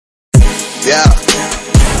Yeah.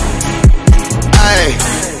 Ay.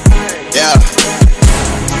 Yeah.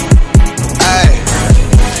 Ay.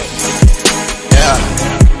 Yeah.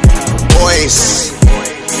 Boys.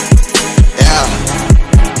 Yeah.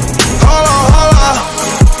 Holla.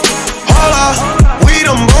 We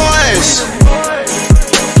them boys.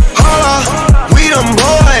 Holla. We them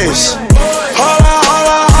boys.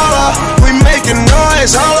 Holla. We making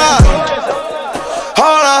noise. Holla.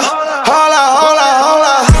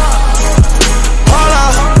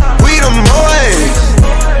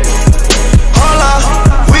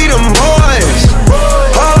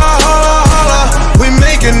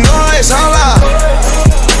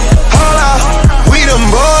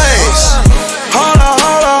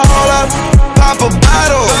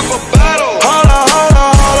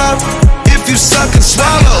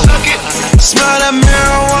 Smell that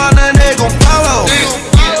marijuana, they gon' follow.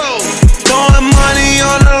 Throwing money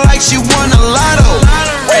on her like she won a lotto.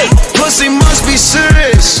 Pussy must be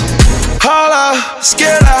serious. Holla,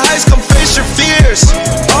 scared of heights, come face your fears.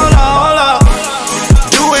 Holla.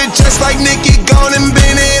 Do it just like Nicki, gone and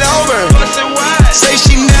bend it over. Say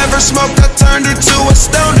she never smoked, I turned her to a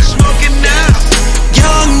stoner. Smoking now.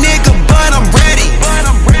 Young nigga, but I'm ready.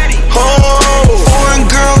 Oh, foreign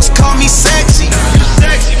girls call me sexy.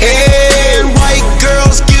 And white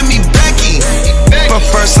girls give me Becky. But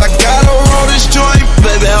first I gotta roll this joint,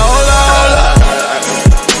 baby. Holla.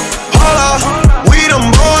 We them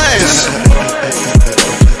boys.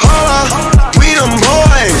 Holla. We them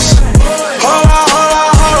boys.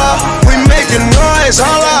 Holla. We making noise.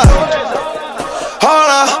 Holla.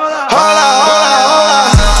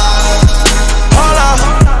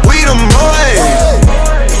 We them boys.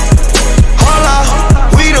 Holla.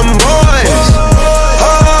 We them boys.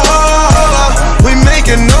 We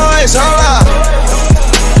making noise, holla,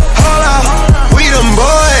 we them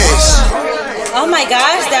boys. Oh my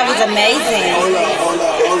gosh, that was amazing.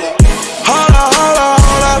 Holla,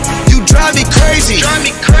 you drive me crazy.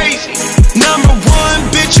 Number one,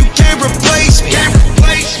 bitch, you can't replace me.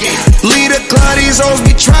 Leader Claudia's always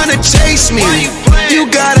be trying to chase me. You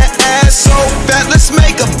got an ass so fat, let's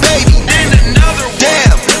make a baby.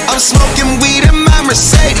 Damn, I'm smoking weed in my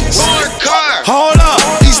Mercedes. Hold up,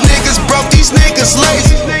 these niggas broke, these niggas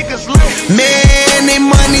lazy. Man, they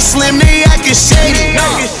money slim, they actin' shady.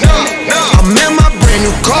 I'm in my brand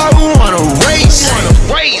new car, who wanna race?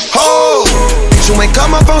 Oh, you ain't call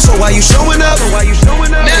my phone, so why you showing up?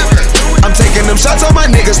 Never. I'm taking them shots on my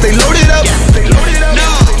niggas, they loaded up.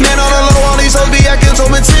 Man, on the low, all these hoes be acting so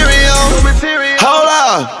material. Hold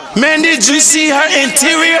up, man, did you see her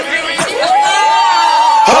interior?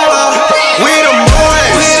 Hold up, we them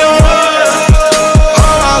boys.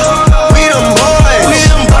 We them boys.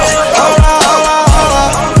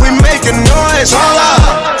 We making noise. Holla.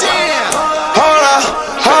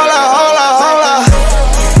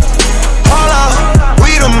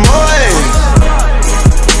 We them boys.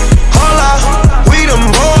 We them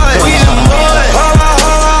boys.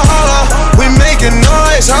 We making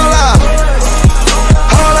noise. Holla.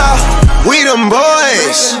 We them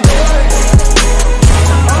boys.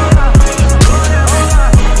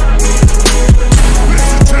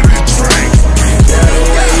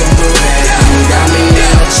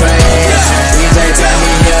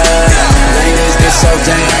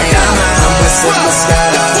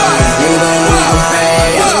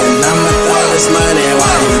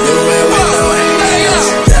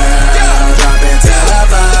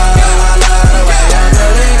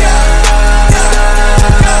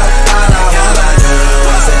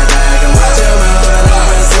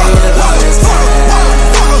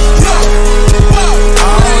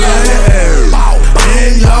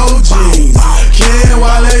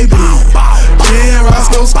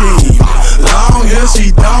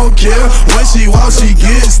 When she walks, she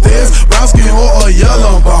gets this brown skin or a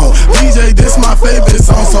yellow bone. DJ, this my favorite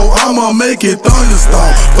song, so I'ma make it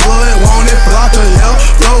thunderstorm. Blood want it, flock of hell,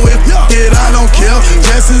 flow it, I don't care.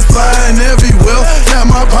 Jessens flying everywhere. Yeah,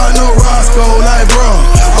 my partner Roscoe, like bro,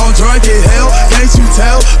 I'm drunk in hell, can't you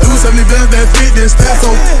tell? Do 70 bands that fit this stat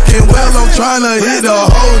so fucking well. I'm tryna hit a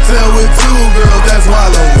hotel with 2 girls, that's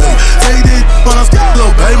wallow me. Take this on a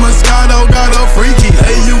little baby Moscato, got a freaky.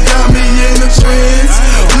 Hey, you got me in the trance.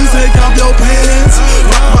 Please take off your pants.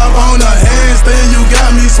 Rock up on the handstand, you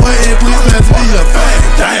got me sweating. Please let's be a fan.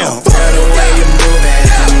 Damn. The way you move it,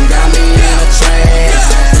 you got me in a trance.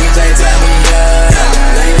 DJ, tell me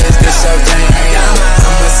ladies, this your jam.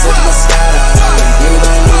 I'ma sip Moscato, you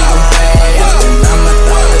gon' need them fast. And I'ma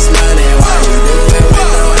throw this money while you do it with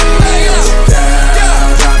no hands.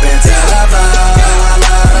 Girl, drop it to the floor.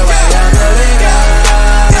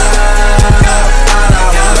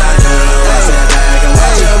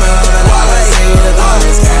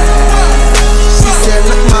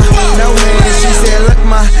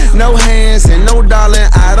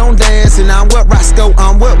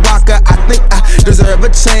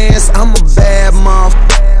 chance, I'm a bad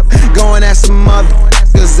motherfucker. Going at some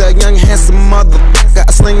motherfuckers, a young handsome motherfucker.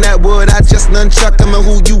 I sling that wood, I just nunchuck them. And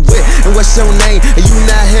who you with, and what's your name? And you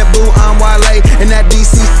not hip, boo, I'm Wale. And that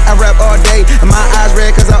DC, I rap all day. And my eyes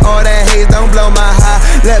red cause of all that haze. Don't blow my high,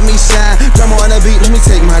 let me shine. Drum on the beat, let me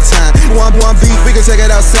take my time. One beat, we can take it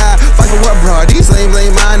outside. Fight for what, bro? These lames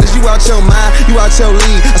ain't mine. Is you out your mind? You out your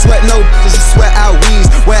league. I sweat no, just sweat out weeds.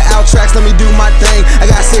 Wear out tracks, let me do my thing. I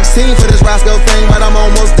got 16 for this Roscoe thing, but I'm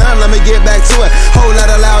almost done. Let me get back to it. Whole lot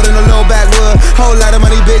of loud in a low backwood. Whole lot of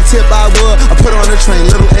money, big tip, I would. I put on the train,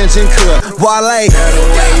 little engine could. Wale. Girl, the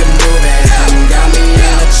way you moving, you got me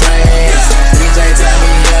in a trance. DJ tell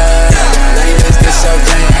me latest this your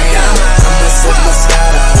jam. I'ma sip my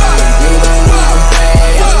Moscato, you gon' lose them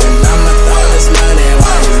fast. And I'ma throw this money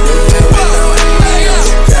while you do it with no hands.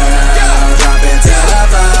 Girl, drop it to the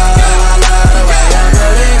floor. I love the way you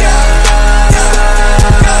put it, girl.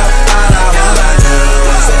 All I wanna do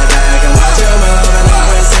is sit back and watch you move, and I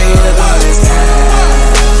will see the party's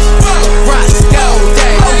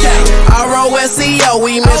SEO,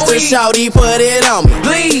 we Mr. Shorty, put it on me.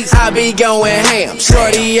 Please, I be going ham.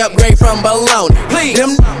 Shorty upgrade from baloney. Please,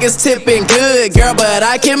 them niggas tipping good, girl, but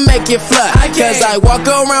I can make it flush. Cause I walk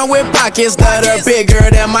around with pockets that are bigger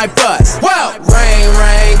than my bust. Whoa, rain,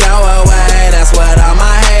 rain, go away. That's what all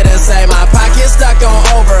my haters say. My pocket's stuck on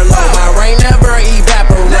overload. My rain never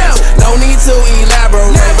evaporates. No need to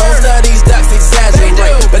elaborate. Most of these ducks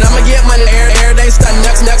exaggerate. But I'ma get money air day stun.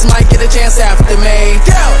 Nucks might get a chance after me.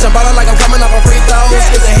 Jump out like I'm coming off a free throws.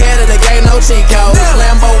 Get the head of the game, no cheat codes.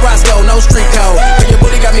 Lambo Roscoe, no street code. And your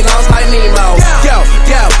booty got me lost like Nemo.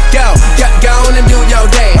 Go on and do your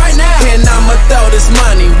dance. Right now. And I'ma throw this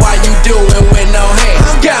money while you doing with no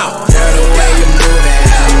hands. Go. Girl, the way you moving,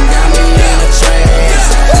 you got me in a trance.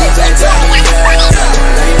 DJ tell me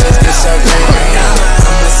latest this your jam.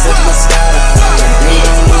 I'ma sip my Moscato, you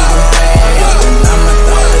gon' lose them fast. And I'ma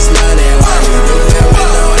throw this money while you do it with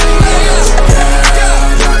no hands. Girl,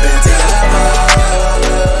 drop it to the floor.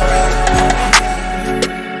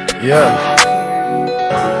 Yeah.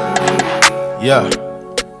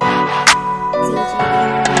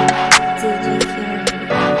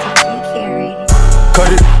 Cut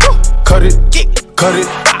it, cut it, cut it,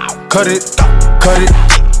 cut it, cut it,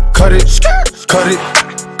 cut it, cut it,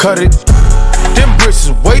 cut it. Them bricks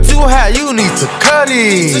is way too high, you need to cut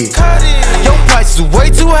it. Your price is way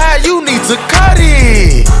too high, you need to cut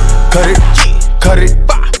it. Cut it, cut it,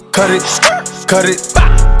 cut it, cut it,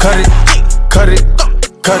 cut it, cut it,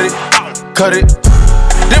 cut it, cut it.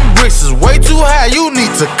 Them bricks is way too high, you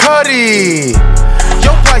need to cut it.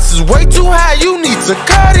 Your price is way too high, you need to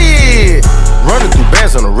cut it. Running through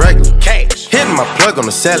bands on the regular, hitting my plug on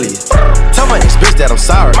the cellular. Tell my ex-bitch that I'm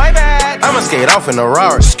sorry. My bad. I'ma skate off in a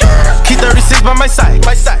Rari. Keep 36 by my side.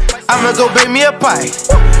 I'ma go bake me a pie.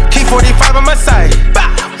 Keep 45 on my side.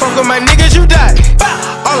 Fuck with my niggas, you die.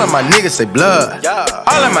 All of my niggas say blood.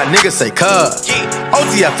 All of my niggas say cuz.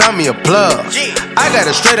 OT, I found me a plug. I got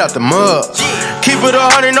it straight out the mud. Keep it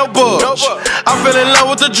 100, no bugs. I fell in love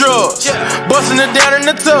with the drugs. Busting it down in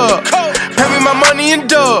the tub. Pay me my money in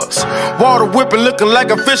dubs. Water whipping, looking like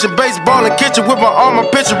a fishing. Baseball in kitchen with my arm, my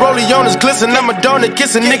pitcher. Rollie on his glisten. I'm a donut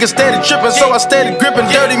kissing. Niggas steady tripping, so I steady gripping.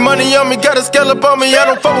 Dirty money on me, got a scallop on me. I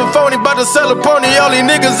don't fuck with phony, bout to sell a pony. All these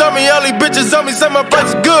niggas on me, all these bitches on me. Say my price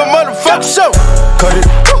is good, motherfucker. Show. Cut it,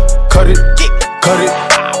 cut it, cut it,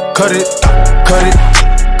 cut it, cut it,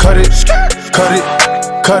 cut it, cut it,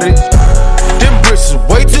 cut it. Them bricks is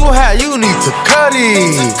way too high, you need to cut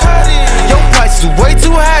it. Your price is way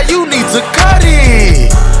too high, you need to cut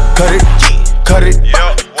it. Cut it, cut it,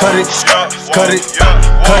 cut it, cut it,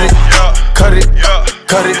 cut it, cut it,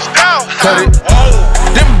 cut it, cut it.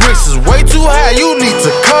 Them bricks is way too high, you need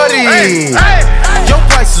to cut it. Your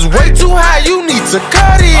price is way too high, you need to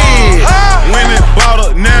cut it. Winning,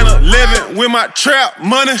 bought a Nana, living with my trap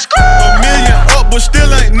money. $1 million up, but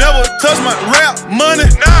still ain't never touched my rap money.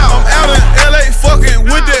 I'm out in LA fucking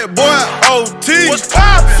with that boy OT.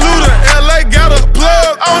 Flew to LA, got a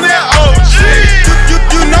plug on that OG.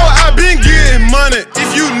 You know I been getting money if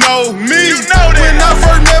you know me. When I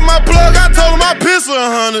first met my plug, I told him I piss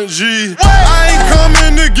 100 G. I ain't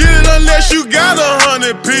coming to get it unless you got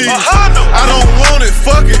 100 P. I don't want it,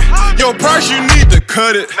 fuck it. Your price, you need to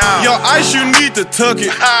cut it. Your ice, you need to tuck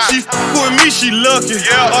it. She f with me, she lucky.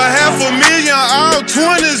 $500,000, all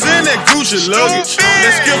 20s in that Gucci luggage.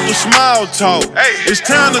 Let's skip the small talk. It's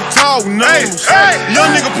time to talk numbers. Young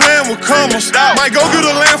nigga playing with commas. Might go get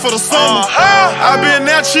a land for the summer. I been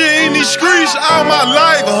out here in these streets all my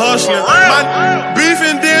life hustling. My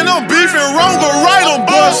beefing, then I'm beefing wrong or right, I'm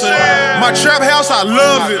bugging. Listen, my trap house, I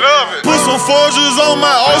love it. Put some forges on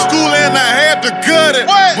my old school and I had to cut it.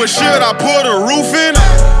 But should I put a roof in it?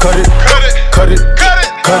 Cut it, cut it, cut it,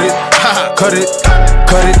 cut it, cut it,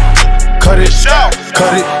 cut it, cut it, cut it,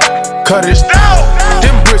 cut it, cut it.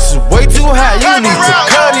 Them bricks is way too high, you need to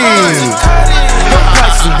cut it. Them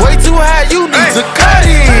prices is way too high, you need to cut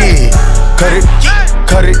it. Cut it,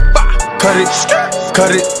 cut it, cut it,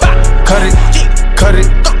 cut it, cut it, cut it,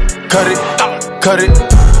 cut it, cut it.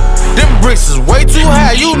 Them bricks is way too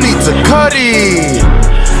high, you need to cut it.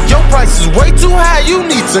 Your price is way too high, you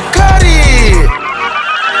need to cut it.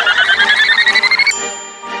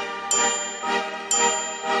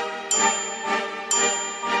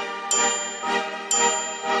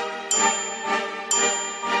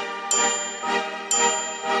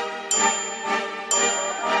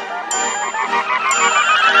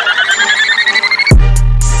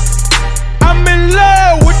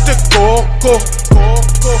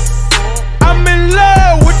 I'm in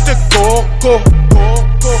love with the coco.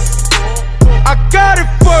 I got it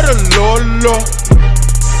for the Lolo.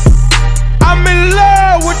 I'm in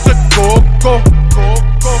love with the coco.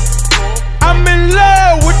 I'm in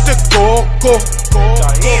love with the coco.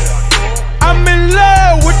 I'm in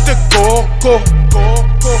love with the coco.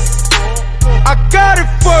 I got it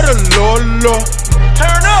for the Lolo.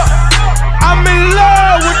 Turn up. I'm in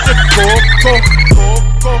love with the coco.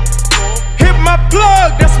 Hit my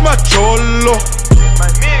plug, that's my cholo. My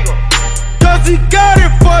amigo. Cause he got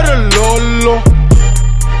it for the Lolo.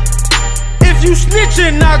 If you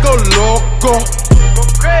snitchin', I go loco. Go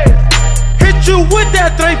crazy. Hit you with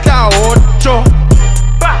that 38.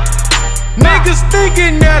 Niggas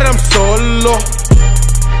thinking that I'm solo.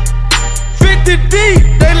 50 deep,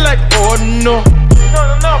 they like, oh no.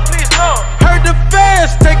 No, please no. Heard the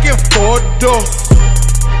fans taking photos.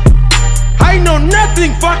 I know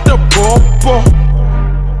nothing but the popo.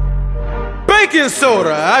 Baking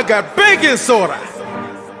soda, I got baking soda.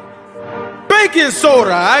 Baking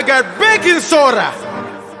soda, I got baking soda.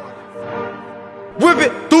 Whip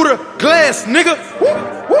it through the glass, nigga.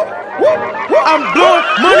 I'm blowing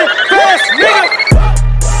money fast, nigga.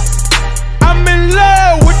 I'm in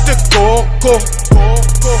love with the coco.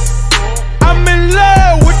 I'm in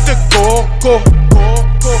love with the coco.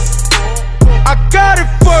 I got it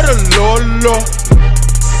for the Lolo.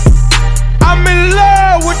 I'm in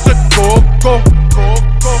love with the coco.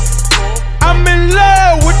 I'm in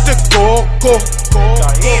love with the coco.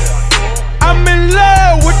 I'm in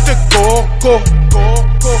love with the coco.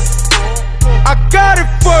 I got it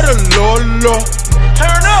for the Lolo.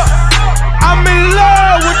 Turn up. I'm in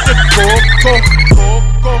love with the coco.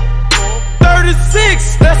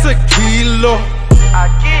 36, that's a kilo. I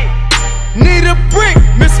get. Need a brick,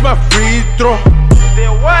 miss my free throw.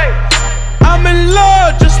 I'm in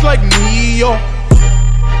love just like Neo.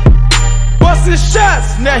 Bustin'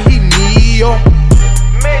 shots, now he Neo.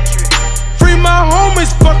 Free my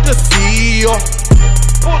homies, fuck the CEO.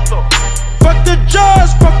 Fuck the judge,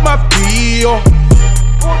 fuck my P.O.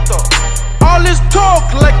 All this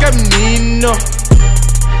talk like I'm Nino.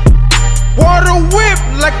 Water whip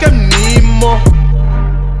like I'm Nemo.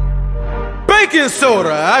 Baking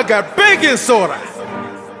soda, I got baking soda.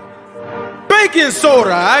 Baking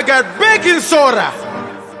soda, I got baking soda.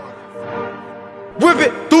 Whip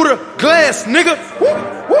it through the glass, nigga.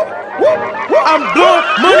 I'm blowing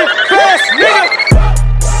money fast, nigga.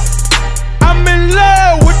 I'm in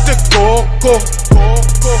love with the coco.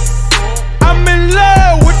 I'm in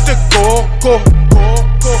love with the coco.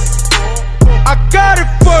 I got it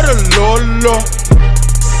for the Lolo.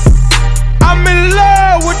 I'm in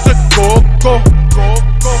love with the coco.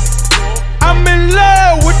 I'm in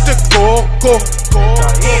love with the coco.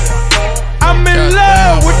 I'm in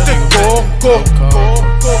love with the coco.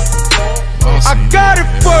 I got it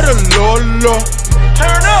for the Lolo.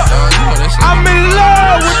 Turn up. I'm in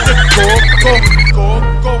love with the coco.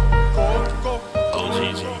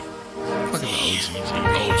 OGG. Fucking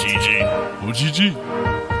OGG.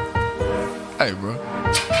 Hey, bro.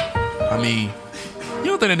 I mean, you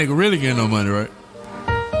don't think that nigga really getting no money, right?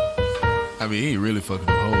 I mean, he ain't really fucking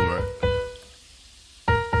the hoe, right?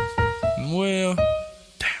 Well,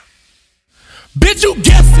 damn. Bitch, you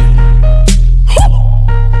guessed it.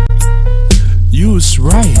 You was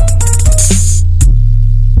right.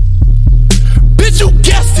 Bitch, you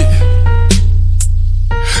guessed it.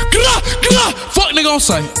 Fuck nigga on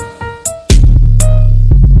sight.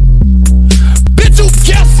 Bitch, you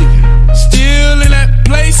guessed it. Still in that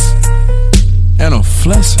place. And I'm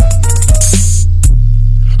flexing.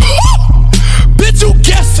 Bitch, you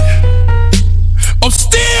guessed it. I'm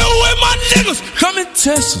still with my niggas. Come and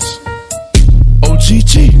test us.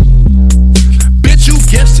 OGG. Bitch, you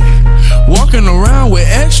guessed walking around with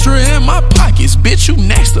extra in my pockets. Bitch, you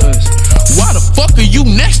next to us. Why the fuck are you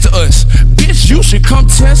next to us? Bitch, you should come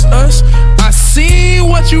test us. I seen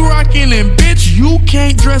what you rockin' and bitch, you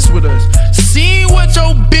can't dress with us. Seen what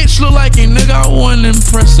your bitch look like and nigga, I wasn't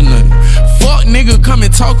impressing nothing. Fuck nigga, come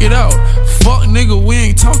and talk it out. Fuck nigga, we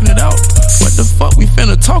ain't talking it out. What the fuck we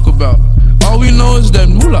finna talk about? All we know is that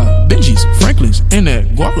Moolah, Benjis, Franklins, and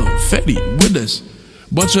that Guala, Fetty with us.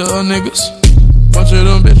 Bunch of niggas, bunch of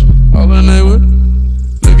them bitches, all in there with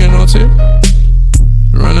looking on tip.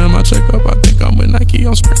 Running my checkup, I think I'm with Nike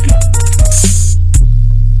on spring.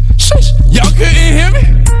 Shush, y'all couldn't hear me?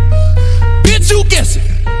 Bitch, you guessing?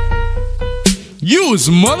 You was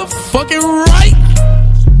motherfucking right.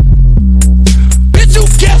 Bitch, you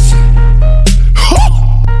guessing?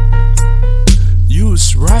 You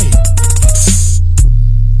was right.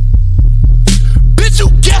 Bitch, you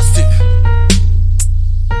guessed it.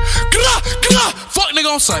 Fuck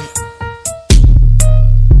nigga on sight.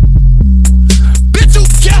 Bitch, you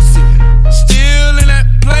guessed it. Still in that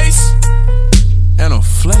place. And I'm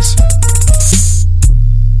flexing.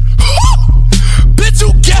 Bitch,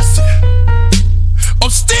 you guessed it. I'm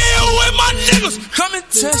still with my niggas. Come and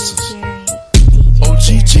test us.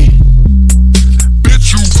 OGG.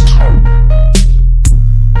 Bitch, you.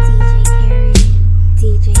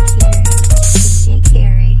 DJ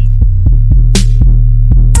Karey.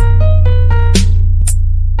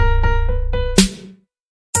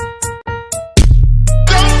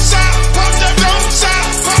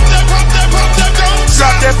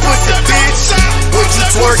 Drop that pussy, bitch. What you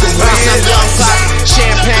twerking with?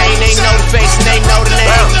 Champagne, they know the face and they know the name.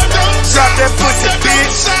 Drop that pussy,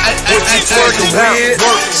 bitch. What you twerking with?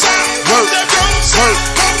 Work, work, work,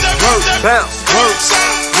 work, bounce, work,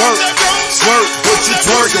 work, work. What you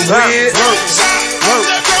twerking with? Work, work,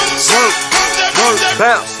 work, work,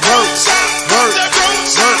 bounce, work, work,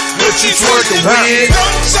 work. What you twerking with?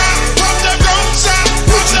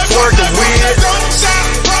 What you twerking with?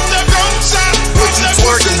 What you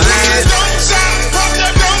twerking with?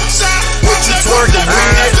 What you twerking with?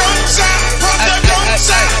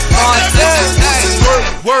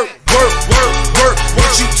 Work, work, work, work.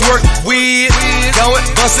 What you twerk with? Go it,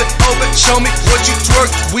 bust it open, show me what you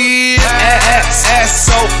twerk with. Ass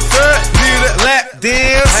so good, need a lap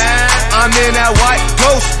dance. I'm in that white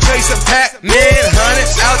ghost, chasing Pac-Man. 100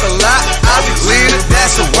 out the lot, I'll be leading,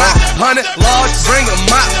 that's a rock. 100 large, bring a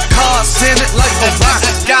mop, car send it like a rock.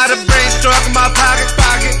 Got a brain struck in my pocket,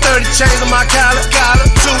 30 chains on my collar,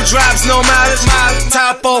 2 drops, no mileage,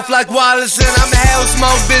 top off like Wallace, and I'm the hell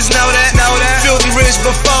smoke, bitch, know that. Filthy rich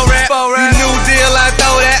before rap, you new deal, I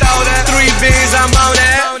throw that. 3 beans, I'm on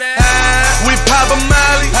that. We pop a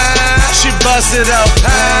molly, she bust it up,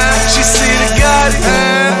 she see the Gotti,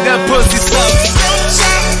 that pussy slow.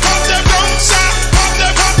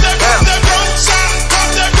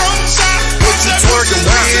 What you twerking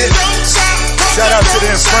with? Shout out to the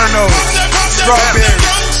Inferno, Strawberry,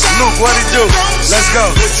 Luke, what it do? Let's go.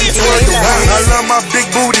 I love my big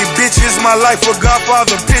booty bitches, my life a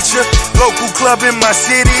Godfather picture. Local club in my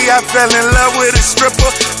city, I fell in love with a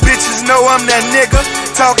stripper. Bitches know I'm that nigga,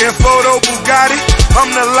 talking photo Bugatti.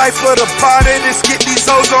 I'm the life of the party, let's get these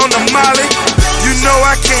hoes on the molly. You know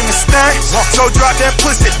I came to stunt, so drop that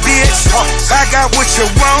pussy, bitch. I got what you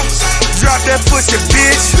want, drop that pussy,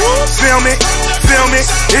 bitch. Film it,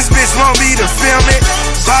 this bitch want me to film it.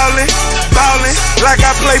 Ballin', ballin', like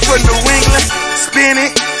I play for New England. Spin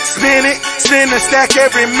it, spin a stack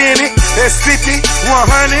every minute. That's 50,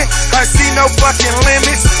 100, I see no fucking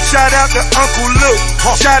limits. Shout out to Uncle Luke,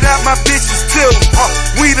 shout out my bitches too.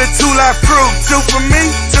 We the 2 Live crew, 2 for me,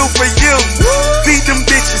 2 for you. Feed them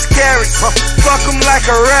bitches carrots, fuck them like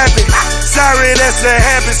a rabbit. Sorry, that's a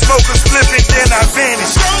habit, smoke a split and then I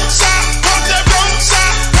vanish.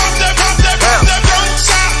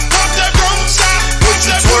 What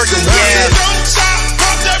you twerking with?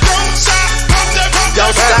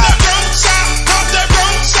 Don't stop.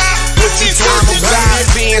 What you twerking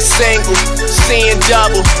with? Being single, seeing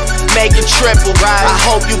double, making triple. I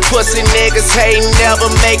hope you pussy niggas hating, never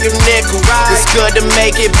make a nickel. It's good to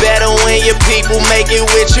make it better when your people make it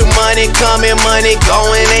with you. Money coming, money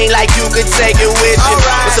going, ain't like you could take it with you.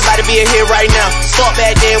 It's about to be a hit right now. Fuck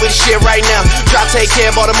back then with the shit right now. Drop, take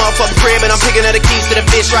care, bought a motherfucking crib, and I'm picking up the keys to the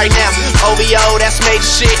bitch right now. OVO, that's major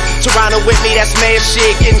shit. Toronto with me, that's major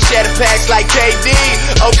shit. Getting cheddar packs like KD.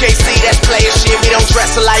 OKC, that's player shit. We don't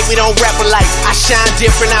dress alike, we don't rap alike. I shine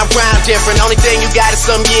different, I rhyme different. Only thing you got is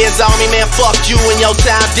some years on me, man. Fuck you and your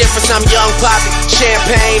time difference. I'm young poppy.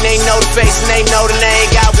 Champagne, they know the face and they know the name.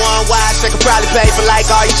 Got one watch, I could probably pay for like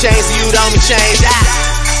all your chains, so you don't be changed.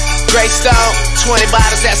 Great stone, 20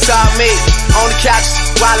 bottles, that's all me. On the couch,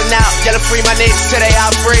 wildin' out, yelling free my niggas till they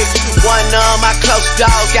all free. One of my close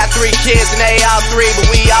dogs got 3 kids and they all 3, but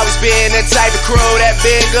we always been that type of crew that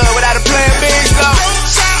been good without a plan B. So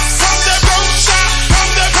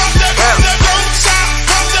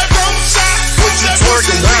what you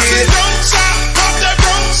twerking with?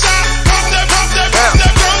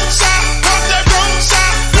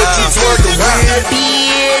 What you twerking with?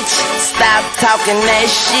 Bitch, stop talking that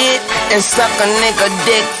shit and suck a nigga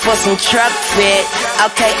dick for some truck fit.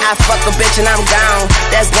 Okay, I fuck a bitch and I'm gone.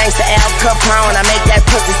 That's gangsta Al Capone. I make that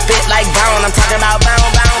pussy spit like bone. I'm talking about bone,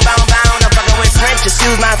 bone, bone, bone. I'm fucking with French,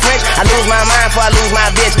 excuse my French. I lose my mind before I lose my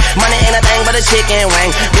bitch. Money ain't a thing but a chicken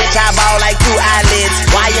wing. Bitch, I ball like 2 eyelids.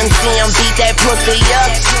 YMCM beat that pussy up.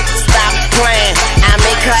 Stop playing. I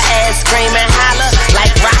make her ass scream and holler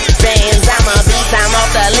like rock bands. I'm a beast, I'm off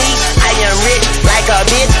the leash. I am rich like a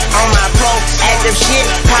bitch on my proactive shit.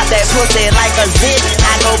 Pop that pussy like a zit.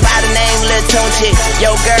 I go by the name Lil Tunchi.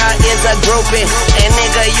 Yo girl is a groupie, and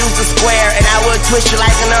nigga use a square, and I will twist you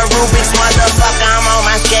like an Rubik's. Motherfucker, I'm on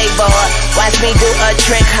my skateboard. Watch me do a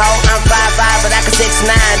trick, ho. I'm 5'5", but I can 6'9".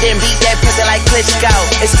 Then beat that pussy like Klitschko.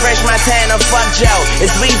 It's Fresh Montana, fuck Joe.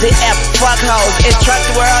 It's Weezy F, fuck hoes. It's Truck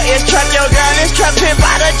the World, it's Truck Your Girl, it's Truck Pimp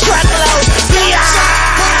by the truckload.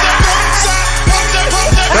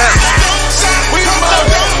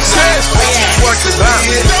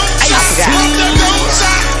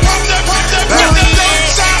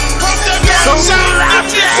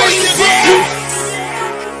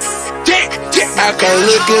 I come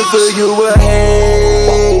looking for you with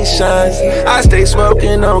Haitians. I stay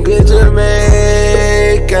smoking on good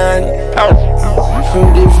Jamaican.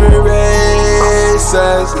 From different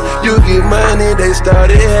races, you get money, they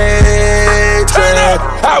started hating.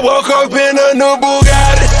 I woke up in a new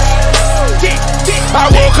Bugatti. I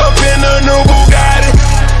woke up in a new Bugatti.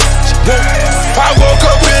 I woke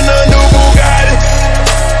up in a new Bugatti.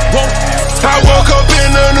 I woke up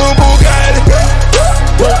in a new Bugatti.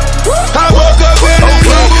 I woke up in a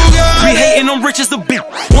new Bugatti. We hating on rich as a bitch.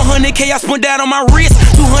 100K I spent that on my wrist.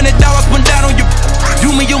 $200 spent that on your. You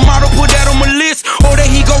and your model, put that on my list. Oh, there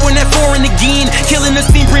he go in that foreign again. Killing the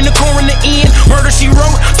scene, bring the coroner in. Murder she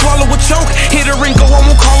wrote, swallow a choke. Hit her and go, I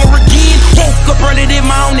won't call her again. Woke up early that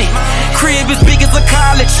morning. Crib as big as a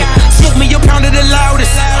college. Smoke me a pound of the loudest.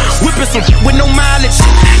 Whipping some with no mileage.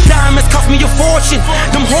 Diamonds cost me a fortune.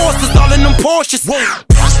 Them horses all in them Porsches.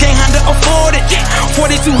 Can't handle afford it.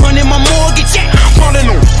 4,200 my mortgage. Falling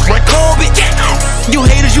on like Corbett. You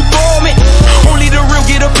haters, you bore me. Only the real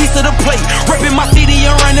get a piece of the plate. Reppin' my city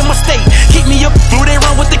and running my state. Keep me up through they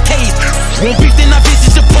run with the case. Won't beef, then I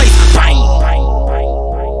visit your place. Bang.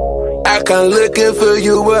 I come looking for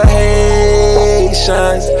you with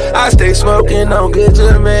Haitians. I stay smoking on good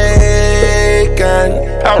Jamaican.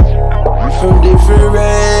 From different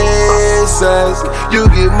races, you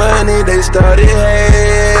get money, they started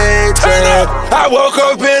hating. I woke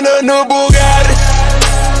up in a new Bugatti.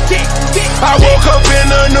 I woke up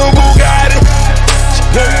in a new Bugatti.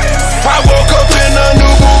 I woke up in a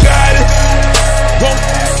new Bugatti.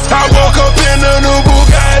 I woke up in a new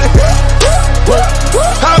Bugatti.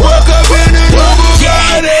 I woke up in a new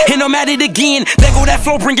Bugatti. And I'm at it again. There go that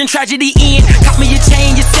flow, bringing tragedy in. Cop me a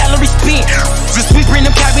chain, your salary spent. Just we bring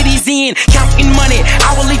them cavities in. Counting money,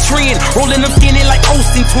 hourly trend. Rolling them skinny like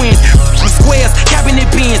Olsen twins. Squares, cabinet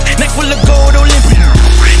bins. Neck full of gold, Olympian.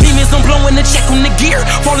 Demons, I'm blowing the check on the gear.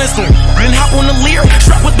 Falling soon, and hop on the leer.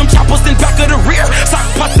 Strap with them choppers in back of the rear. Sock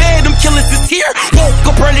passe, them killers is here. Woke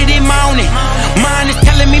up early this morning. Mine is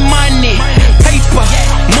telling me money. Paper,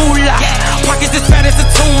 moolah. Pockets as fat as a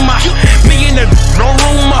tumor. Me in the no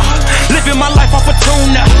rumor. Living my life off a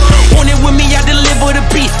tuna. Want it with me, I deliver the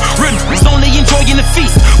beef. Ribs only enjoying the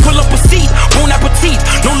feast. Pull up a seat, bon appetit.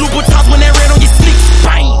 No Louboutins when they're red on your sleep.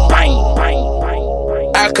 Bang, bang, bang, bang.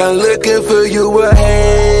 I come looking for you with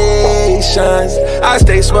Haitians. I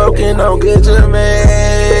stay smoking on good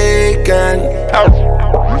Jamaican.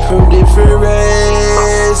 From different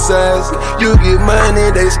races, you get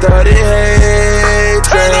money, they started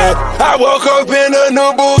hating. I woke up in a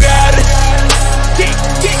new Bugatti.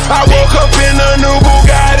 I woke up in a new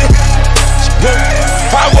Bugatti.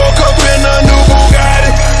 I woke up in a new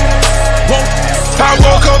Bugatti. I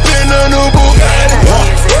woke up in a new Bugatti.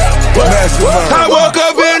 I woke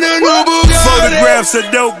up in a new Bugatti. Photographs of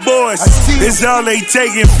dope boys. It's all they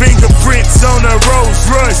taking. Fingerprints on a Rolls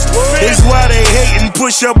Royce. It's why they hating.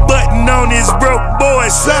 Push a button on his broke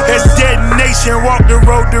boys. As detonation, walk the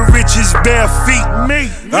road to riches bare feet.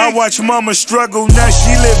 I watch mama struggle, now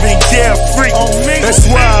she living carefree. That's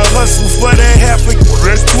why I hustle for that half a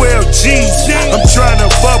that's 12 G's. I'm trying to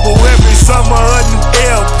bubble every summer a new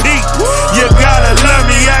LP.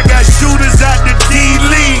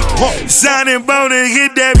 to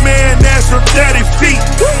hit that man ass from 30 feet.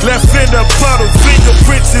 Left in the puddle,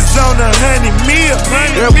 fingerprints is on the honey meal.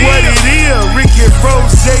 That's what it is. Ricky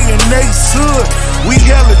Rose and Ace Hood, we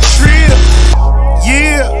hella trill.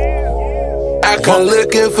 Yeah. I come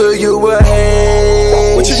looking for you a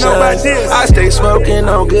Haitian. What you know about this? I stay smoking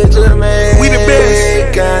on good Jamaican. We the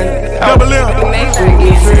best. Double M. 100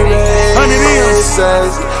 M's.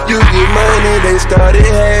 You get money, they started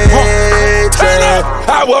hating.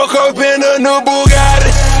 I woke up in a new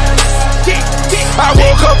Bugatti. I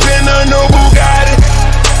woke up in a new Bugatti.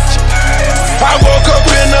 I woke up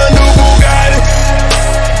in a new Bugatti.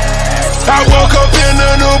 I woke up in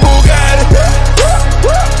a new Bugatti.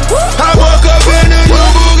 I woke up in a new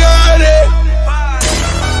Bugatti.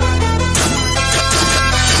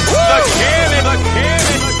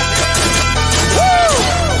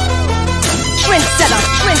 Trendsetter.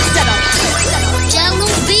 Jello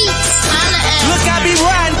Beats. Look, I be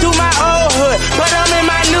riding through my old hood, but I'm in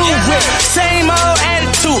my new whip. Same old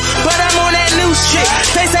attitude, but I'm on that new shit.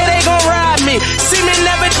 They say they gon' ride me, see me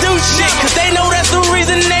never do shit, cause they know that's the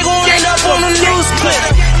reason they gon' end up on the news clip.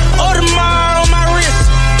 Audemars on my wrist,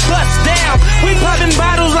 bust down. We popping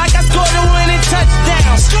bottles like I scored a winning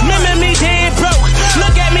touchdown. Remember me dead broke,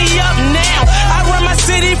 look at me up now. I run my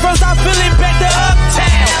city from South Philly back to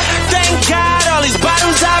Uptown. Thank God all these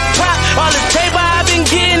bottles I pop, all the paper I've been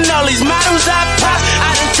getting, all these models I pop.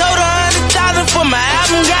 I done told 100,000 for my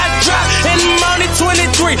album got dropped. And I'm only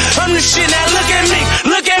 23, I'm the shit, now look at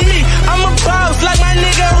me, I'm a boss like my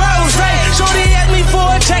nigga Rose. Shorty asked me for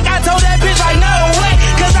a check, I told that bitch like no way,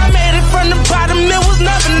 cause I made it from the bottom, it was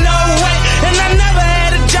never no way. And I never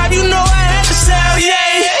had a job, you know I had to sell,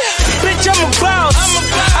 yeah. Bitch, I'm a boss,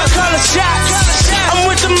 I call a shot, I'm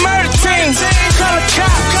with the murder team, call a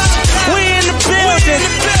cop. We in the building,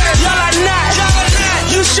 y'all are not.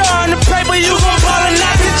 You showing the paper, you gon' ball or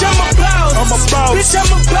not. Bitch, I'm a boss. Bitch, I'm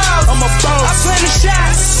a boss. I plan the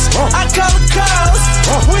shots, I call the calls.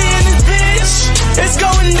 We in this bitch, it's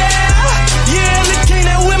going down. Yeah, the king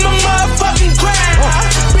that with my motherfucking crown.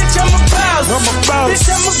 Bitch, I'm a boss. Bitch,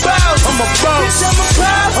 I'm a boss. Bitch, I'm a boss. Bitch, I'm a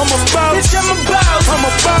boss. Bitch, I'm a boss.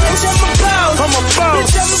 Bitch, I'm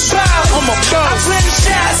a boss. I plan the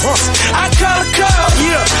shots, I call the calls.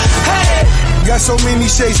 Yeah, hey. Got so many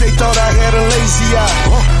shades, they thought I had a lazy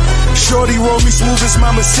eye. Shorty roll me smooth as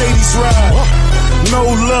my Mercedes ride. No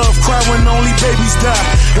love, cry when only babies die.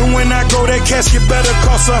 And when I go, that casket better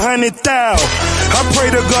cost 100,000. I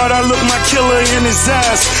pray to God I look my killer in his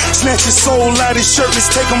eyes. Snatch his soul out his shirt,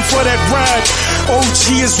 let's take him for that ride.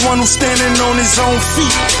 OG is one who's standing on his own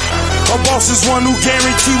feet. A boss is one who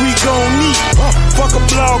guarantee we gon' meet. Fuck a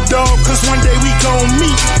blog, dog, cause one day we gon'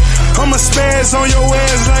 meet. I'ma spaz on your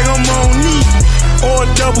ass like I'm on knee. Or a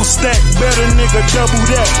double stack, better nigga double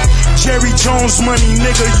that. Jerry Jones money,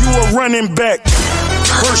 nigga, you a running back.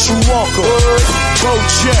 Herschel Walker, Bo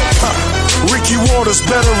Jack, Ricky Waters,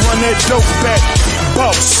 better run that dope back.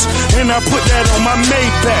 Boss, and I put that on my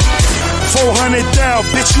Maybach. 400,000,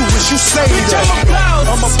 bitch, you wish you say that.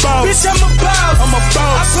 I'm a boss. Bitch, I'm a boss. I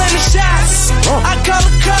plan the shots, I call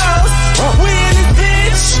the calls. We in this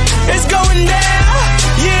bitch, it's going down.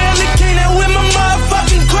 Yeah, the king that with my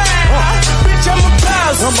motherfucking crown. Bitch, I'm a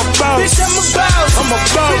boss. Bitch, I'm a boss. Bitch, I'm a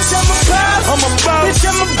boss. Bitch, I'm a boss. Bitch,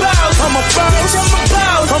 I'm a boss. Bitch, I'm a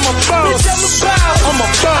boss.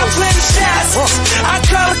 I plan the shots, I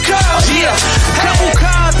call the calls. Yeah, couple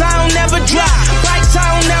cars I don't never drive, bikes I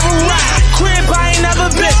don't never ride, crib I ain't never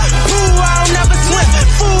been, pool I don't never swim.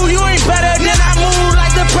 Fool, you ain't better than I move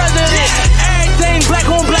like the president. Everything black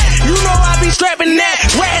on black, you know I be strapping that.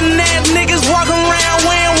 Ratting ass niggas walking around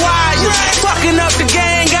wearing wires, fucking up the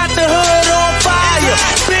gang, got the hood on fire.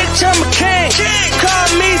 Bitch, I'm a king, call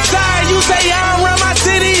me sorry. You say I don't run my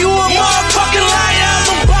city, you a motherfucking liar.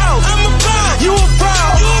 I'm a boss, you a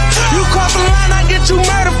fraud. You cross the line, I get you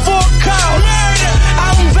murdered for a call.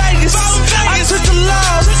 Out in Vegas, I took the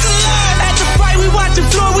laws. At the fight, we watching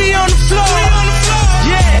floor, we on the floor.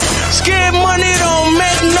 Yeah, scared money don't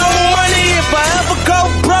make no money. If I ever go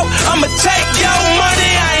broke, I'ma take your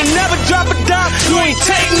money. I ain't never drop a dime, you ain't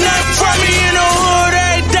take nothing from me in the hood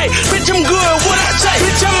every day. Bitch, I'm good, what I say?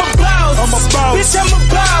 Bitch, I'm a boss. Bitch, I'm a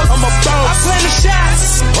boss. I plan the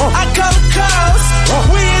shots, I call the calls.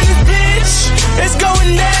 We in this bitch, it's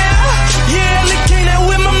going down. Yeah, the king that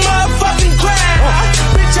with my motherfucking crown.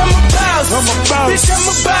 Bitch, I'm a boss. Bitch, I'm a boss. Bitch,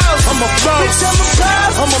 I'm a boss. Bitch, I'm a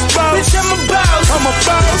boss. Bitch, I'm a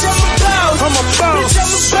boss. Bitch, I'm a boss.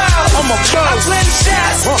 I plan the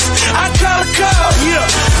shots, I call the call. Yeah.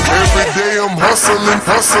 Every day I'm hustling.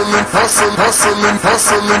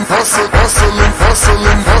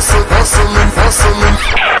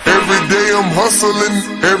 Every day I'm I'm hustling.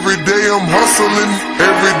 Every day I'm hustling.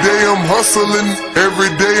 Every day I'm hustling. Every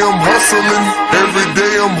day I'm hustling. Every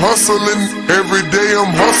day I'm hustling. Every day I'm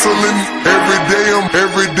hustling. Every day I'm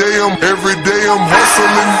hustling. Every day I'm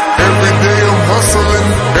hustling. Every day I'm hustling.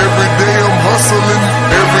 Every day I'm hustling.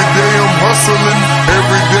 Every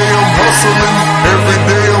day I'm hustling. Every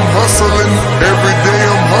day I'm hustling. Every day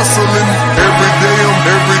I'm hustling. Every day I'm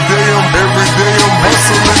hustling. Every day I'm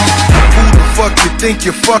hustling. Who the fuck you think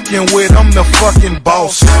you're fucking with? I'm the fucking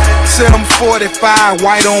boss. Said I'm 45,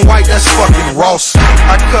 white on white, that's fucking Ross.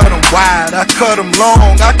 I cut them wide, I cut them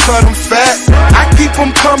long, I cut them fat. I keep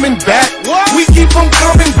them coming back, we keep them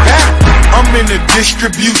coming back. I'm in the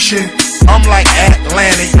distribution, I'm like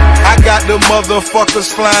Atlantic. I got the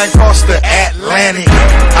motherfuckers flying across the Atlantic.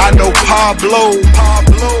 I know Pablo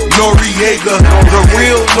Noriega, the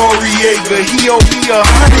real Noriega. He owe me 100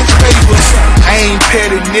 favors. I ain't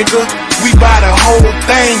petty, nigga, we buy the whole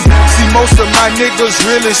thing. See, most of my niggas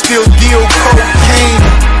really still deal cocaine.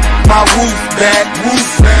 My roof back,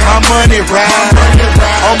 my money ride.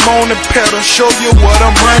 I'm on the pedal, show you what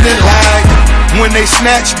I'm running like. When they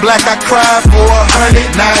snatch black, I cry for 100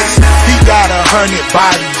 nights. He got 100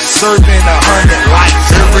 bodies, serving 100 lives.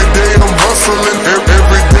 Every day I'm hustling.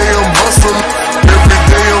 Every day I'm hustling. Every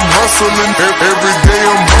day I'm hustling. Every day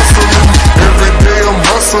I'm hustling. Every day I'm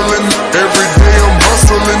hustling. Every day I'm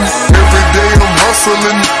hustling. Every day I'm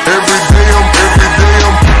hustling. Every day I'm.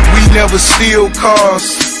 We never steal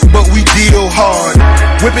cars, but we deal hard.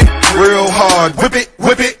 Whip it real hard. Whip it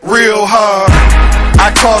real hard. I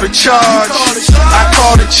call the charge. I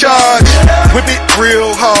call the charge. Whip it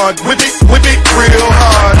real hard. Whip it real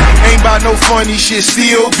hard. Ain't about no funny shit.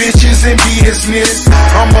 Steal bitches and business.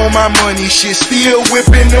 I'm on my money shit. Still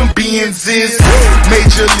whipping them Benzes.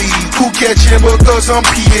 Major League. Who catching because I'm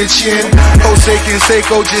pitching? Jose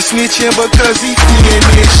Canseco just snitching because he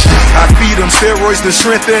finish. I feed them steroids to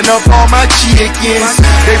strengthen up all my chickens.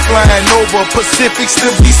 They flying over Pacifics to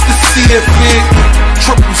be specific.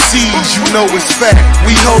 Triple C's, you know it's fact.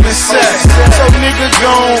 We holding sacks, so nigga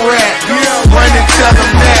gon' rap. Run and tell them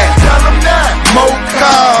that. More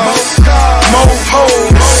cars, more hoes,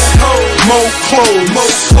 more clothes, more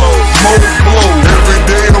blows. Every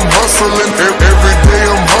day I'm hustling. Every day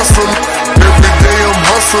I'm hustling. Every day I'm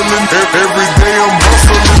hustling. Every day I'm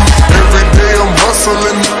hustling. Every day I'm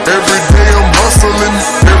hustling. Every day I'm hustling.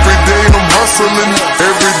 Every day I'm hustling.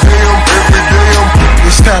 Every day I'm.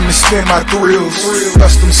 It's time to spend my thrills.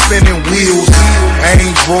 Custom spinning wheels. I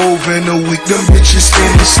ain't drove in a week. Them bitches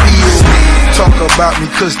spinning steel. Talk about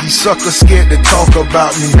me cause these suckers scared to talk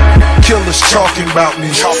about me. Killers talking about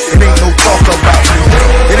me. It ain't no talk about me.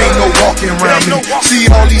 It ain't no walking around me.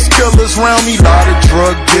 See all these killers around me. Lot of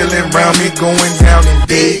drug dealing around me. Going down in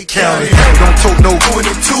Dade County. Don't talk no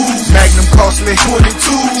 22s. Magnum cost me 22.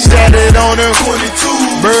 Started on her 22.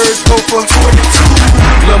 Birds go for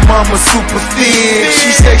 22. Lil' mama super thin. She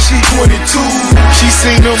say she 22. She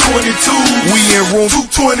seen them 22. We in room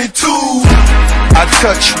 222. I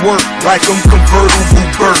touch work like I'm convertible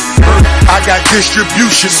Burt. I got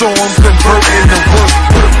distribution, so I'm converting the work.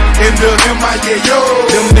 In the MIA, yo.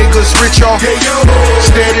 Them niggas rich off,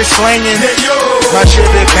 steady slanging, my shit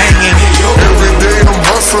be banging. Every day I'm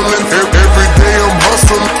hustling. Every day I'm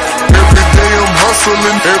hustling. Every day I'm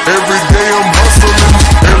hustling. Every day I'm hustling.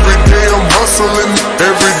 Every day I'm hustling.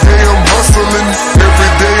 Every day I'm hustling.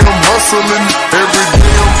 Every day I'm hustling. Every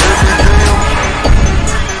day I'm.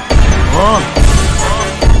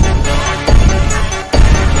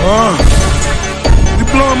 You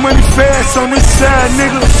blowing money fast on this side,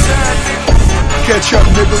 nigga. Catch up,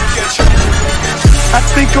 nigga. I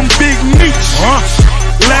think I'm Big Meech.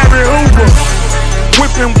 Larry Hoover.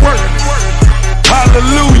 Whipping work.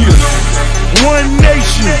 Hallelujah. One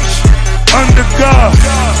nation. Under God.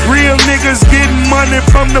 Real niggas getting money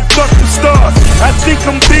from the fucking start. I think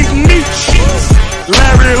I'm Big Meech.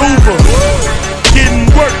 Larry Hoover. Getting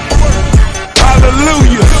work.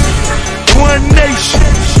 Hallelujah. One nation.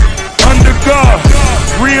 Under God.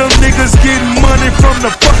 Real niggas getting money from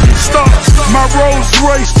the fucking start. My Rolls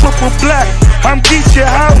Royce triple black. I'm Geechee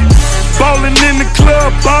out. Ballin' in the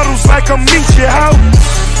club, bottles like I'm Meechee out.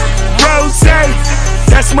 Rose,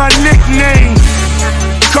 that's my nickname.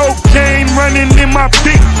 Cocaine running in my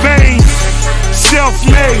big vein.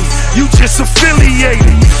 Self-made, you just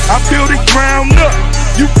affiliated. I built it ground up,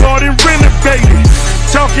 you bought and renovated.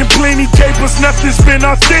 Talking plenty capers, nothing's been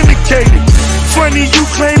authenticated. Funny you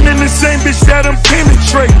claiming the same bitch that I'm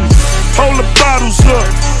penetrating. Hold the bottles up,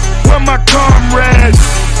 where my comrades?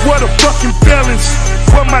 What a fucking balance,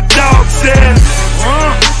 where my dogs at?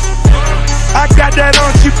 I got that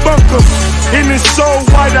Archie Bunker, and it's so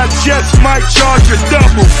white I just might charge a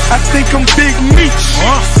double. I think I'm Big Meech,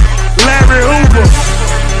 Larry Hoover,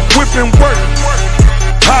 whipping work.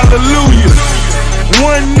 Hallelujah.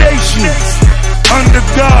 One nation under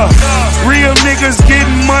God. Real niggas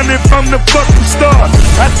getting money from the fucking start.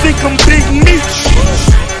 I think I'm Big Meech,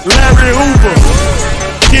 Larry Hoover,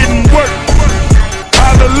 getting work.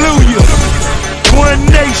 Hallelujah. One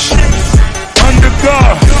nation under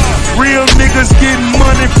God. Real niggas getting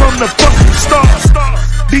money from the fucking start.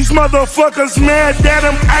 These motherfuckers mad that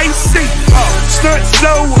I'm icy. Stunt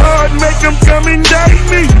so hard, make them come indict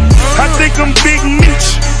me. I think I'm Big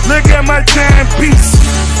Meech. Look at my timepiece.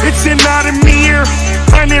 It's an Audemars,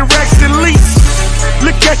 100 racks at least.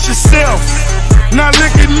 Look at yourself. Now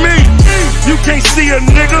look at me. You can't see a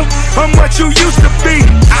nigga how much you used to be.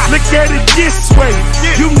 Look at it this way.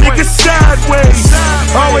 You niggas sideways.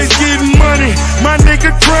 Always getting money. My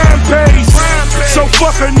nigga crime pays. So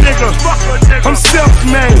fuck a nigga. I'm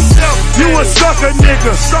self-made. You a sucker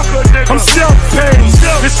nigga. I'm self-paid.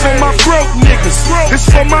 It's for my broke niggas. It's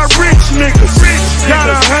for my rich niggas.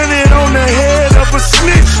 Got 100 on the head of a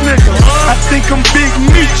snitch nigga. I think I'm Big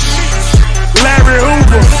Meech, Larry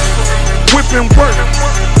Hoover, whipping work.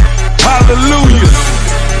 Hallelujah.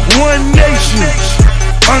 One nation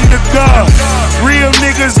under God. Real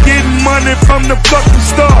niggas getting money from the fucking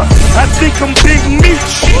start. I think I'm Big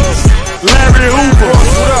Meech, Larry Hoover,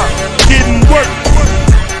 getting work.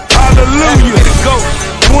 Hallelujah.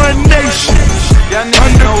 One nation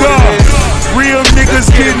under God. Real niggas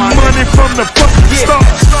getting money from the fucking start.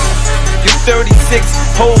 You 36,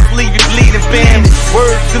 hoes leave you bleeding, fam.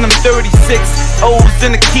 Words in them 36, O's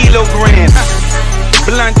in a kilogram.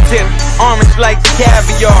 Blunt tip, orange like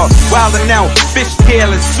caviar. Wildin' out,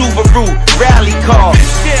 fishtail and Subaru rally car.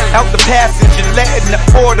 Out the passenger, letting the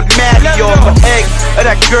automatic off. An egg of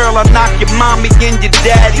that girl, I'll knock your mommy and your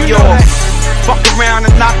daddy off. Fuck around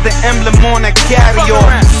and knock the emblem on that carry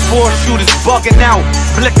off. 4 shooters bugging out,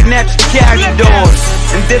 blicking at your carry doors.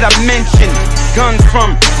 And did I mention guns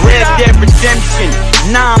from Red Dead Redemption?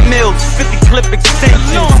 9 mils, 50 clip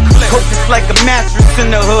extensions. Coke is like a mattress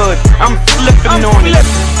in the hood, I'm flipping on it.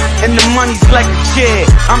 And the money's like a chair,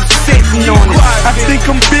 I'm sitting on it. I think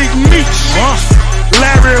I'm Big Meech,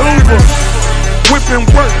 Larry Hoover, whipping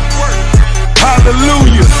work.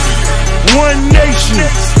 Hallelujah. One nation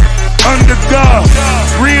under God.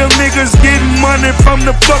 Real niggas getting money from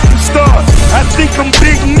the fucking start. I think I'm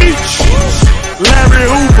Big Meech, Larry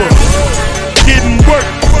Hoover, getting work.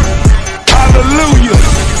 Hallelujah.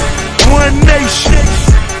 One nation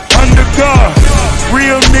under God.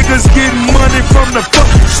 Real niggas getting money from the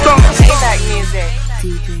fucking start. Payback music.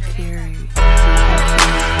 DJ Karey.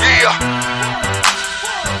 Yeah.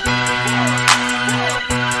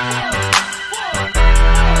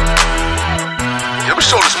 Let me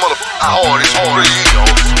show this motherfucker how hard this really is.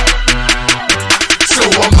 So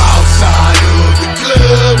I'm outside of the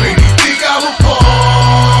club and he think I'm a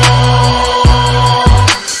pawn.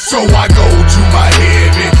 So I go to my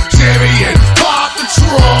heavy Chevy and pop the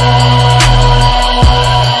trunk.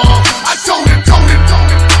 I told him,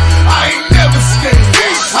 I ain't never scared.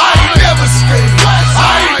 I ain't never scared.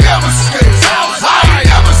 I ain't never scared. I ain't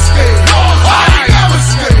never scared. I ain't never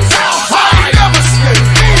scared. I ain't never scared.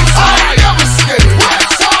 I ain't never scared.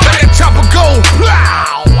 Let that chopper go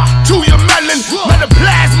to your melon. When the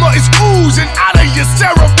plasma is oozing out of your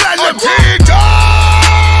cerebellum.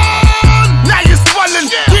 Now you're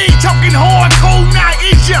swelling. We ain't talking hardcore. Now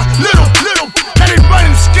is ya little. Let it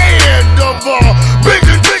run scared of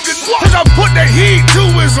bigger. Cause I put the heat to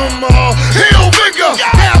his hill bigger.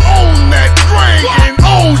 Have on that drink and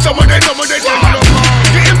some of that.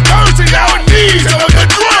 Getting thirsty now it needs some of the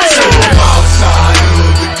drink. So I'm outside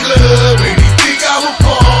of the club and he think I'm a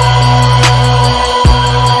pawn.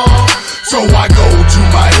 So I go to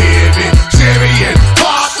my heavy Chevy and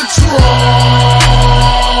pop the trunk.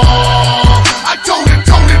 I told him,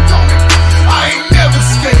 I ain't never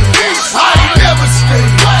scared. I ain't never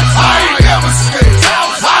scared. I ain't never scared.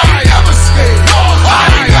 I ain't never scared. I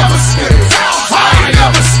ain't never scared. I ain't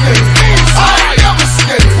never scared. I ain't never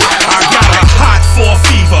scared. I got a hot 4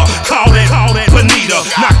 fever, call it Bonita.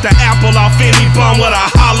 Knock the apple off any bum with a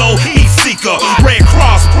hollow heat seeker. Red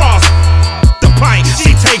Cross, the pint,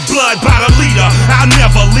 she take blood by the liter. I'll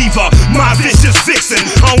never leave her, my vicious vixen.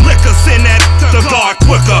 On liquor, send that the guard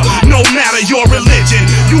quicker. No matter your religion,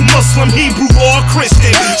 you Muslim, Hebrew, or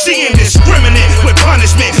Christian. She indiscriminate with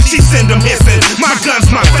punishment, she send them hissing. My gun's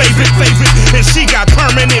my favorite, and she got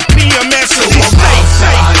permanent PMS. So I'm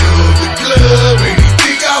outside of the club and he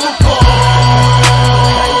think I'm a pawn.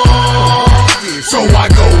 So I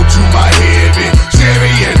go to my heavy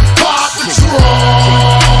Chevy and pop the trunk.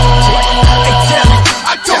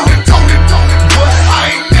 I told him,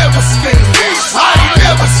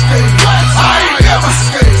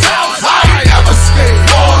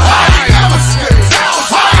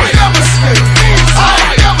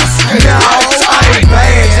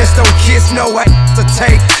 know I to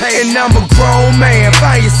take. And I'm a grown man,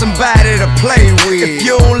 find you somebody to play with. If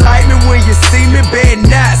you don't like me when you see me, better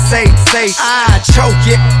not say. I choke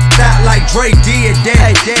you out like Dre did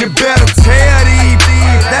that. You better tell these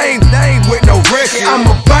they ain't with no record. I'm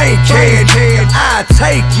a bankhead, I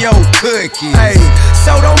take your cookies. Hey,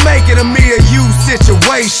 so don't make it a me or you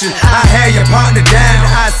situation. I had your partner down,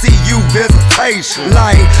 I see you visitation.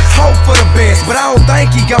 Like, hope for the best, but I don't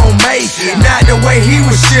think he gon' make it. Not the way he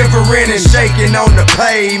was shivering and shaking on the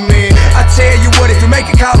pavement. I tell you what, if you make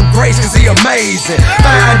it, call him Grace, cause he amazing.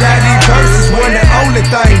 Find out these verses wasn't the only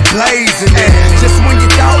thing blazing. And just when you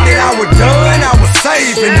thought that I was done, I was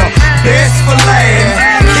saving the best for last.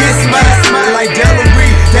 Kiss my smile like Delary.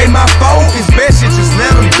 They my focus, best you just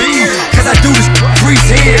let them be. Cause I do this grease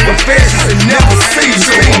head confessions and never see.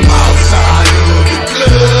 So I'm outside of the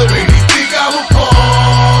club and they think I'm a pawn.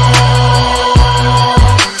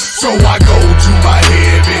 So I go to my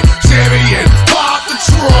heavy Chevy and pop the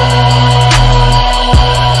trunk.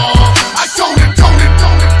 I told him,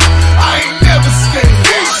 I ain't never scared.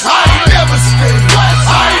 I ain't never scared.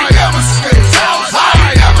 I ain't never scared. I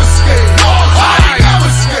ain't never scared. I ain't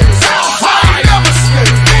never scared. I ain't never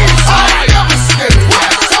scared. I ain't never scared.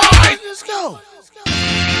 Let's go.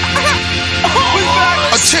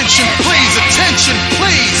 Attention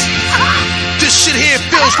please. This shit here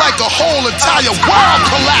feels like a whole entire world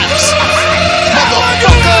collapse.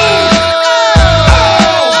 Motherfucker.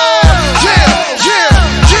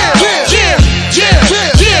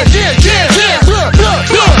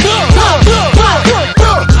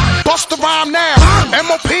 Bust the rhyme now.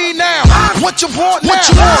 MOP now. What you want now? What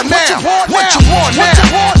you want now? What you want now?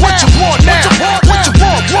 What you want now? What you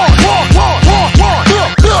want?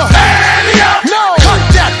 No, cut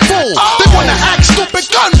that fool. They wanna act stupid,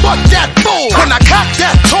 gun butt that fool. When I cock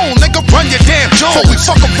that tone, nigga, run your damn jaw. Before we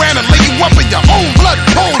fuck around and lay you up in your own blood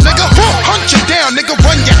pool, nigga. Hunt you down, nigga,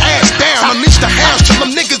 run your ass down. Unleash the hounds, tell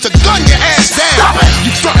them niggas to gun your ass down.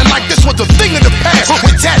 You frontin' like this was a thing of the past.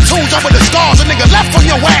 With tattoos over the scars, a nigga left on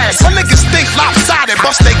your ass. Some niggas think lopsided,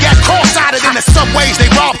 bust they got cross-sided in the subways. They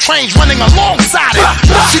rob trains running alongside it.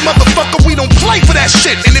 See, motherfucker, we don't play for that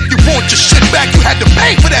shit. And if you want your shit back, you had to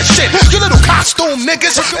pay for that shit. You little costume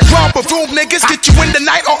niggas, romper room niggas, get you in the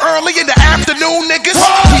night or early in the afternoon niggas.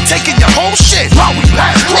 We taking your whole shit while we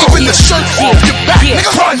blast. Even the shirt off your back,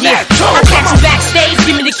 nigga, run that. I catch you backstage,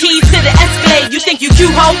 give me the keys to the Escalade. You think you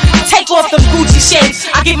cute, ho? Take off them Gucci shades.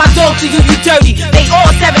 I get my dog to you, you dirty. They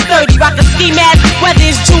all 730, rock a ski mask, whether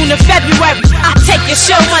it's June or February. I take your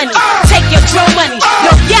show money, take your drum money.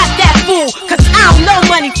 No, yap that fool, cause I don't know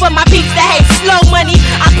money. For my peeps that hate slow money,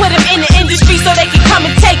 I put them in the industry so they can come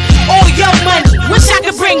and take all your money. Wish I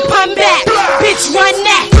could bring pun back. Bitch, run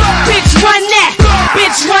that. Bitch, run that.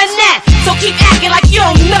 Bitch, run that. So keep acting like you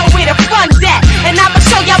don't know where the fun's at. And I'ma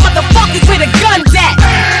show y'all motherfuckers where the gun's at.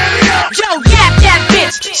 Yo, yap that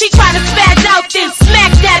bitch. She tryna spaz out, then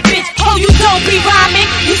smack that bitch. Oh, you don't be rhyming,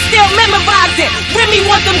 you still memorizing. Remy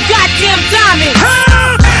want them goddamn diamonds.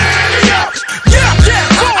 Yeah,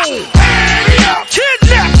 fool.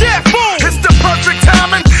 Kidnap that fool. It's the perfect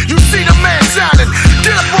timing. You see the man shining.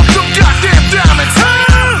 Get up off them goddamn diamonds.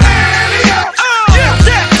 Yeah,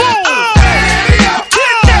 that fool.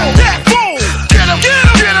 Kidnap that fool. Get him. Hit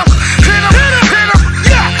him.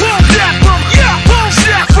 Yeah, boom, that boom. Yeah, boom,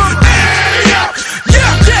 that boom. Yeah,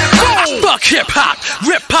 that fool. Fuck hip hop,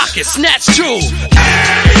 rip pockets, snatch jewels.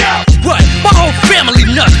 What? My whole family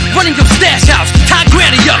nuts, running your stash house, tie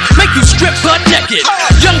granny up, make you strip butt naked.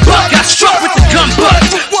 Young buck got struck with the gun butt,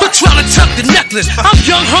 but trying to tuck the necklace. I'm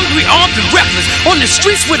young, hungry, armed, and reckless. On the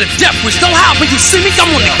streets with a death wish. Don't hide when you see me, I'm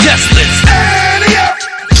on the guest list.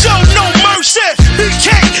 Show no mercy, BK,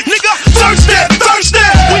 nigga, thirsty.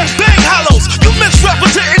 We bang hollows, you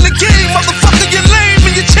misrepresenting the game, motherfucker, you lame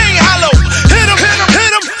and your chain hollow. Hit him,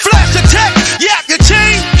 flash attack, yak your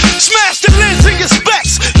chain, smash the lens in your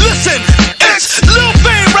specs. Listen, it's Lil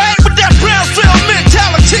Baby, right, with that Brownsville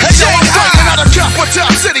mentality. Hey, yo, I'm fighting out of capital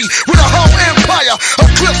city with a whole empire, a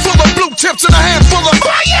clip full of blue tips and a handful of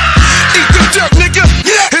fire. Eat the dirt, nigga.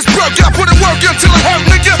 It's broke, I put in work until it hurt,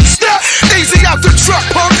 nigga. Step easy out the truck,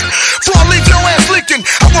 punk. Before I leave your ass leaking,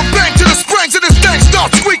 I will bang to the springs and this thing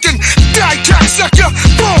starts squeaking. Die, cocksucker.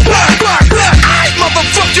 Boom, black. Aight,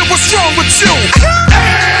 motherfucker, what's wrong with you?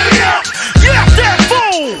 Yeah, that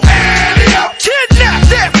fool. Kidnap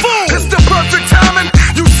that fool. It's the perfect timing.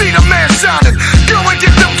 You see the man shining. Go and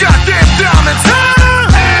get them goddamn diamonds.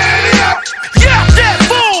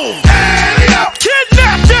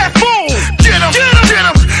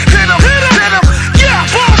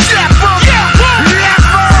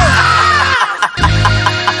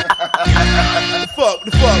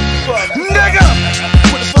 Nigga!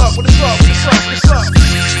 What the fuck, what the fuck, what the fuck, what the fuck?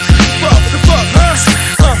 What the fuck, huh?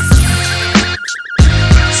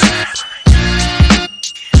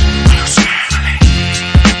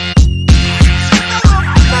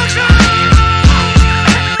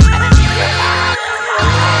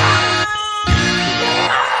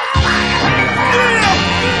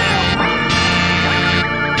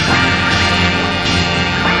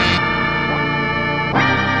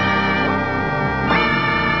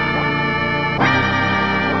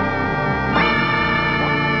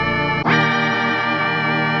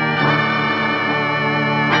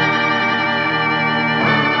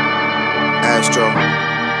 Astro.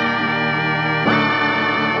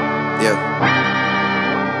 Yeah.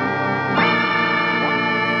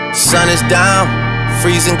 Sun is down,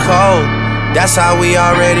 freezing cold. That's how we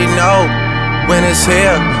already know. When it's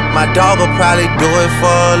here, my dog will probably do it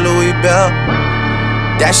for Louis Bell.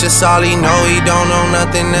 That's just all he know, he don't know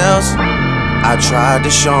nothing else. I tried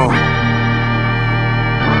to show him.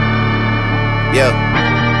 Yeah.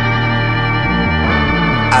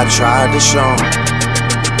 I tried to show him.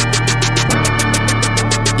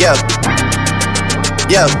 Yeah,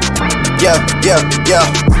 yeah, yeah, yeah,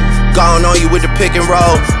 yeah. Gone on you with the pick and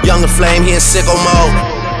roll. Younger flame, he in sicko mode.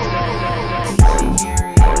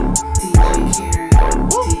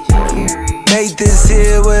 Nathan's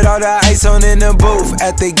here with all the ice on in the booth.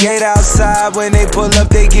 At the gate outside, when they pull up,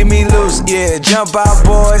 they get me loose. Yeah, jump out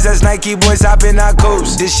boys, that's Nike boys hopping our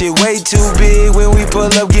coast. This shit way too big, when we pull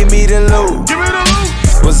up, give me the loot. Give me the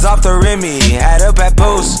loot. Was off the Remy, had up at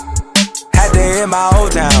post. Had to hit my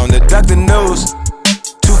old town to duck the news.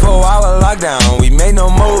 2-4-hour lockdown, we made no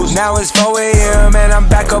moves. Now it's 4 AM and I'm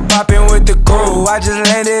back up popping with the crew. I just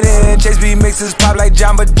landed in, Chase B mixes pop like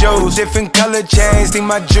Jamba Joe's. Different color chains, think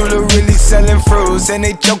my jeweler really selling fruits. And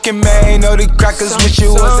they joking, man, know the crackers wish it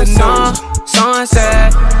was a news.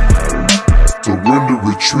 Sunset. Surrender,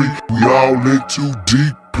 retreat, we all in too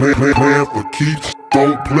deep. Plan for keeps,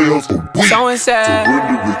 don't play us a week.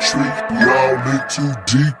 Surrender, retreat, we all in too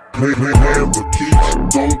deep. Plan for keeps,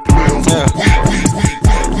 don't play us a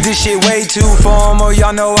week. This shit way too formal,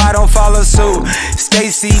 y'all know I don't follow suit.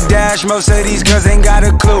 Stacy Dash, most of these girls ain't got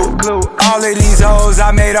a clue. All of these hoes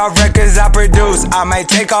I made off records I produce. I might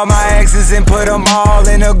take all my exes and put them all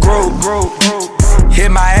in a group. Hit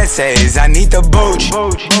my essays, I need the booch.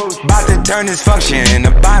 About to turn this function into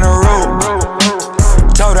Bonnaroo.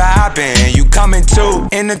 Told her hop in, you coming too.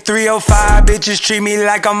 In the 305, bitches treat me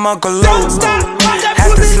like I'm Uncle Luke.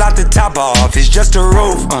 Have to slot the top off, it's just a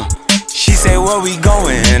roof. She say, where we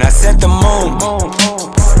going? I said the moon.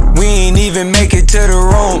 We ain't even make it to the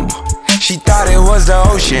room. She thought it was the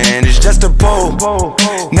ocean, it's just a pool.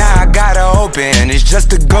 Now I gotta open, it's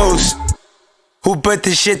just a ghost. Who put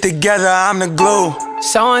this shit together? I'm the glue.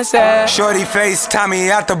 So and said. Shorty face,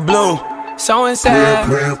 Tommy out the blue. So and said.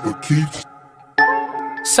 Plan for keeps.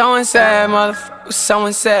 So and said, motherfucker. So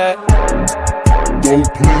and said. Don't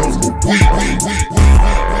play us a week.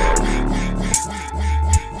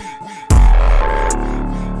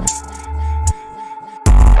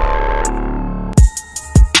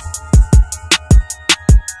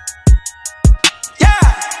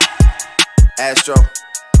 Astro.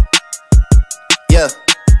 Yeah,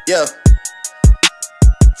 yeah.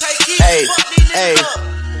 Hey, hey.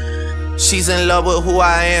 She's in love with who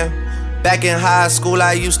I am. Back in high school,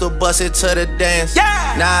 I used to bust it to the dance.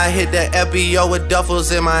 Now I hit the FBO with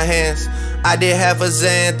duffels in my hands. I did half a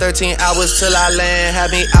Zan, 13 hours till I land.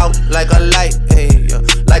 Had me out like a light, ayy,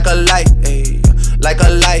 like a light, ayy, like a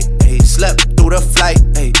light, ayy. Slept through the flight,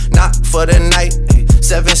 ayy, not for the night, ayy.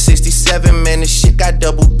 767, man, this shit got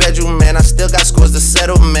double bedroom, man. I still got scores to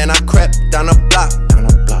settle, man. I crept down the block,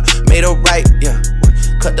 made a right, yeah.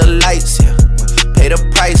 Cut the lights, yeah. Pay the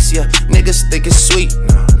price, yeah. Niggas think it's sweet,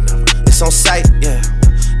 no, it's on sight, yeah.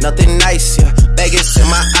 Nothing nice, yeah. Baggage in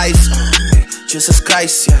my ice, Jesus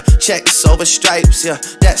Christ, yeah. Checks over stripes, yeah.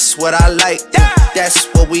 That's what I like, yeah. That's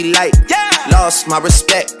what we like, yeah. Lost my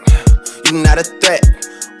respect, you not a threat.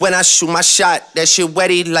 When I shoot my shot, that shit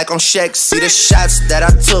wetty like on Shaq. See the shots that I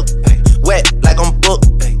took, wet like on Book,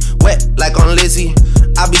 wet like on Lizzie.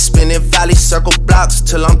 I be spinning valley circle blocks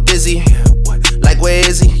till I'm dizzy. Like where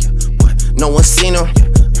is he? No one seen him.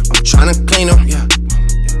 I'm tryna clean him.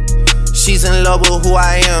 She's in love with who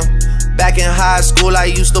I am. Back in high school, I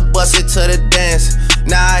used to bust it to the dance.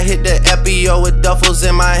 Now I hit the FBO with duffels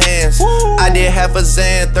in my hands. I did half a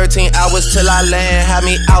Zan, 13 hours till I land. Had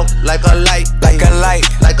me out like a light, like a light,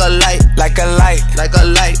 like a light, like a light, like a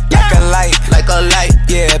light, like a light, like a light.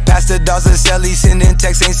 Yeah, Pastor Dawson sell, he sending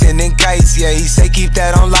texts, ain't sending kites. Yeah, he say keep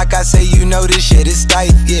that on lock. I say you know this shit is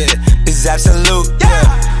tight. Yeah, it's absolute.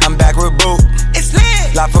 Yeah, I'm back with Boot. It's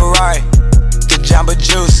lit. La Ferrari.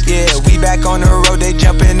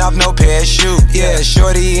 off no parachute, yeah.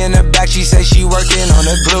 Shorty in the back, she say she working on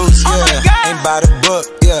the glutes, yeah. Ain't by the book,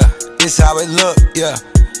 yeah. It's how it look, yeah.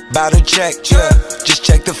 Bout to check, yeah. Just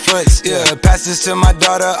check the foots, yeah. Pass this to my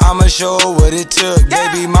daughter, I'ma show her what it took.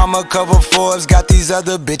 Baby mama cover Forbes, got these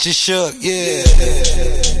other bitches shook,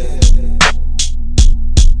 yeah.